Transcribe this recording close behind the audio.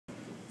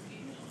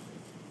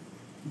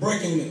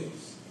Breaking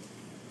news.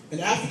 An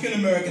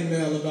African-American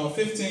male about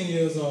 15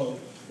 years old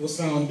was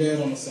found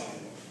dead on the sidewalk.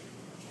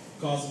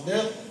 Cause of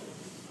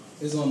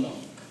death is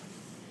unknown.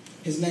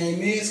 His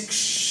name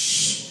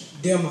is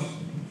Dimmer.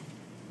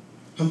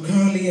 I'm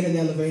currently in an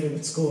elevator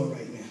at school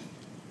right now.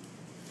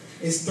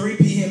 It's 3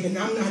 p.m. and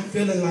I'm not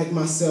feeling like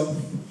myself.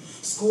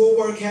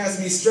 Schoolwork has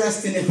me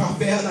stressed, and if I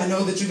fail, I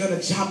know that you're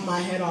gonna chop my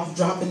head off.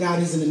 Dropping out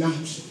isn't an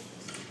option.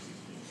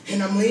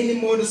 And I'm leaning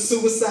more to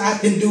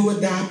suicide than do or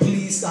die.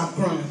 Please stop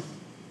crying.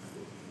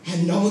 I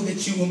know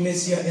that you will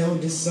miss your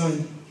eldest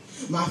son.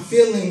 My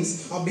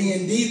feelings are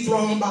being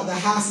dethroned by the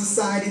high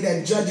society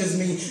that judges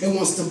me and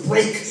wants to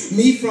break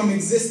me from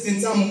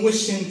existence. I'm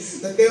wishing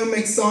that they'll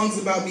make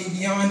songs about me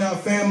beyond our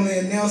family,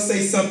 and they'll say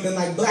something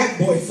like, "Black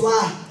boy,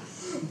 fly.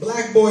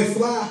 Black boy,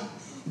 fly."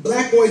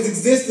 Black boy's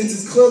existence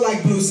is clear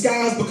like blue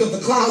skies because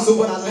the clouds are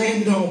what I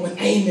landed on when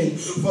aiming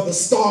for the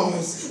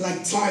stars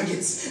like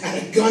targets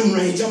at a gun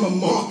range. I'm a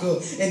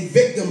marker and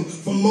victim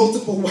for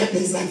multiple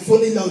weapons like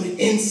fully loaded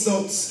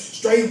insults,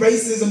 straight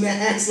racism that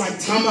acts like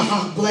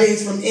tomahawk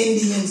blades from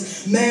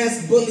Indians,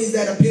 masked bullies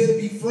that appear to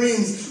be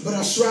friends but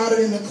are shrouded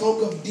in the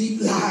cloak of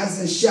deep lies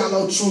and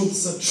shallow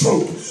truths. A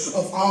trope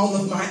of all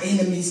of my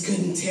enemies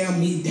couldn't tear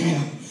me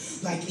down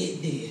like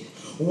it did.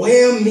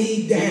 Wear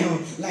me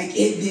down like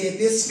it did.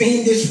 This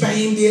fiendish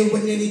fame did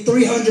what nearly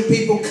 300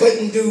 people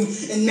couldn't do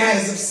in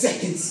matters of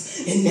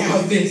seconds. And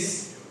now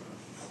this.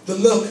 The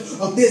look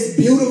of this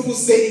beautiful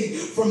city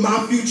from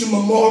my future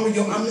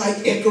memorial. I'm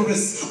like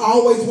Icarus,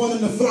 always wanting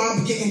to fly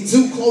but getting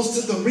too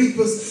close to the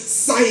Reaper's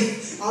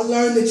scythe. I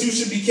learned that you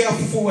should be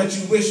careful for what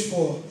you wish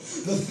for.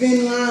 The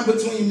thin line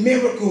between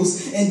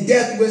miracles and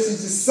death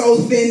wishes is so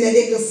thin that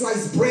it can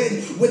slice bread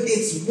with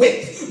its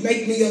whip.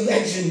 Make me a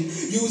legend.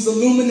 Use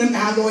aluminum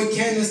alloy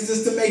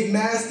canisters to make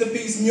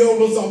masterpiece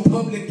murals on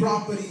public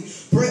property.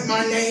 Print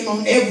my name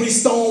on every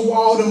stone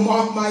wall to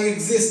mark my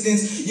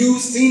existence.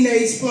 Use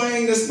teenage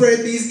slang to spread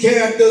these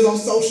characters on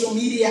social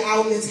media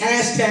outlets.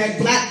 Hashtag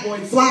Black Boy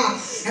Fly.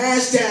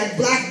 Hashtag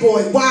Black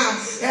Boy Why.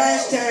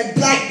 Hashtag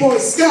Black Boy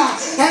Sky.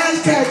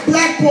 Hashtag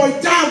Black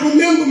Boy Die.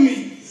 Remember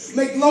me.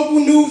 Make local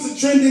news a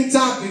trending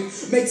topic.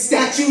 Make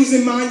statues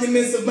and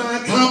monuments of my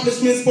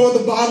accomplishments for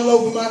the bottle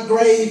over my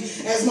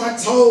grave. As my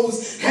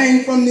toes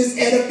hang from this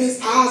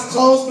edifice, eyes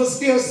closed but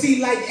still see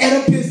like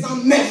Oedipus.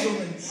 I'm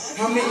measuring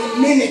how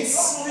many minutes,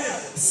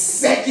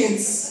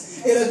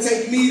 seconds it'll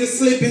take me to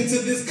slip into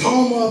this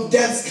coma of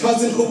death's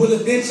cousin who will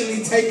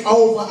eventually take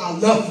over. I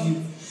love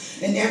you.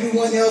 And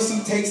everyone else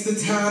who takes the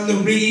time to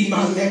read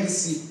my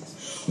legacy.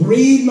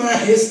 Read my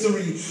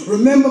history.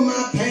 Remember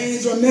my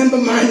pains. Remember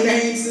my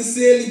name.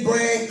 Sincerely,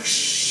 Brand.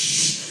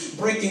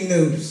 Breaking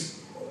news.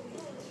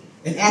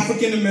 An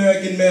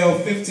African-American male,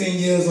 15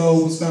 years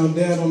old, was found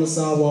dead on the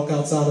sidewalk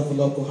outside of a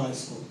local high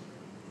school.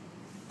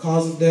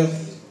 Cause of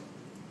death,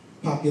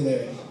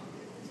 popularity.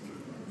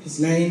 His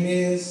name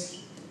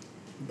is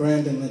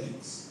Brandon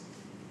Lenox,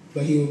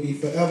 but he will be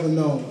forever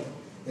known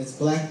as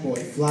Black Boy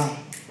Fly.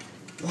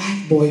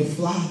 Black Boy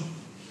Fly.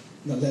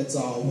 Now let's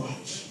all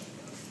watch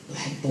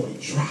Black Boy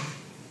Try.